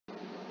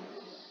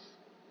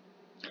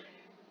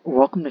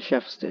Welcome to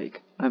Chef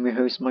Steak. I'm your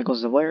host, Michael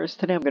Zalaris.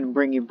 Today I'm going to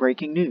bring you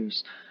breaking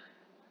news.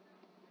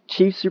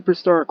 Chiefs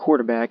superstar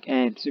quarterback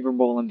and Super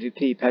Bowl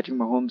MVP Patrick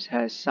Mahomes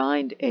has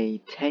signed a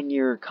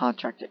 10-year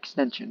contract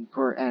extension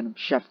per Adam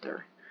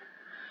Schefter.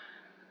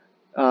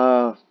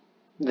 The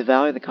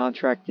value of the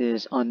contract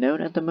is unknown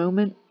at the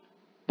moment,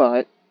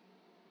 but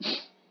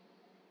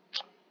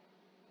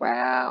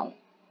wow.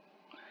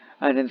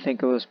 I didn't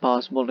think it was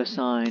possible to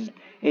sign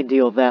a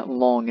deal that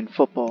long in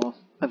football.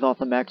 I thought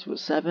the max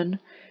was 7,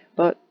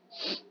 but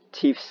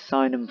Chiefs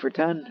signed him for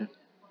 10.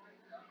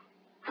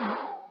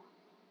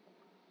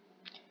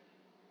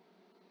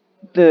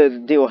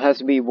 The deal has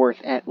to be worth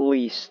at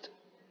least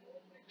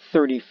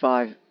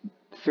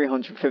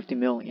 350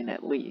 million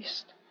at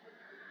least.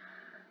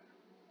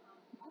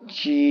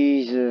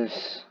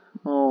 Jesus.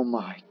 Oh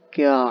my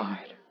God.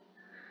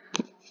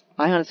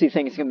 I honestly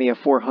think it's gonna be a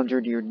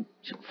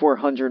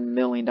 $400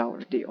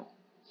 million deal.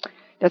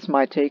 That's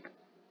my take.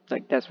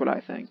 Like, that's what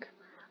I think.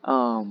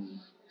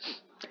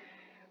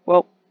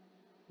 Well,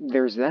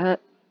 there's that.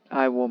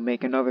 I will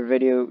make another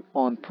video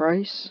on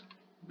price,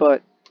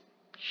 but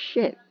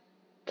shit,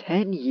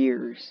 10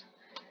 years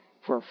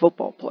for a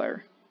football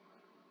player.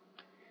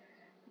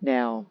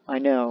 Now, I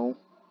know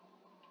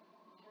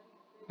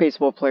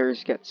baseball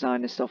players get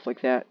signed and stuff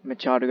like that.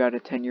 Machado got a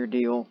 10-year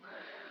deal.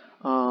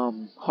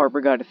 Harper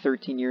got a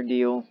 13-year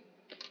deal.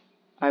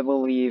 I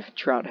believe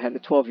Trout had a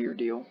 12-year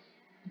deal.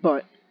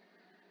 But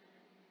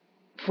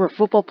for a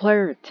football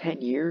player,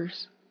 10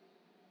 years?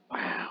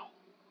 Wow.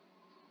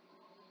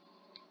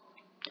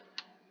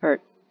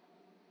 Alright,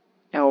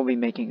 I will be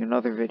making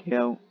another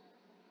video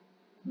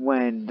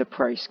when the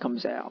price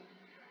comes out.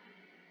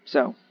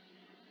 So,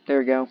 there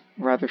you go.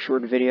 Rather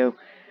short video,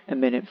 a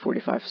minute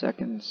 45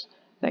 seconds.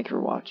 Thank you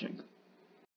for watching.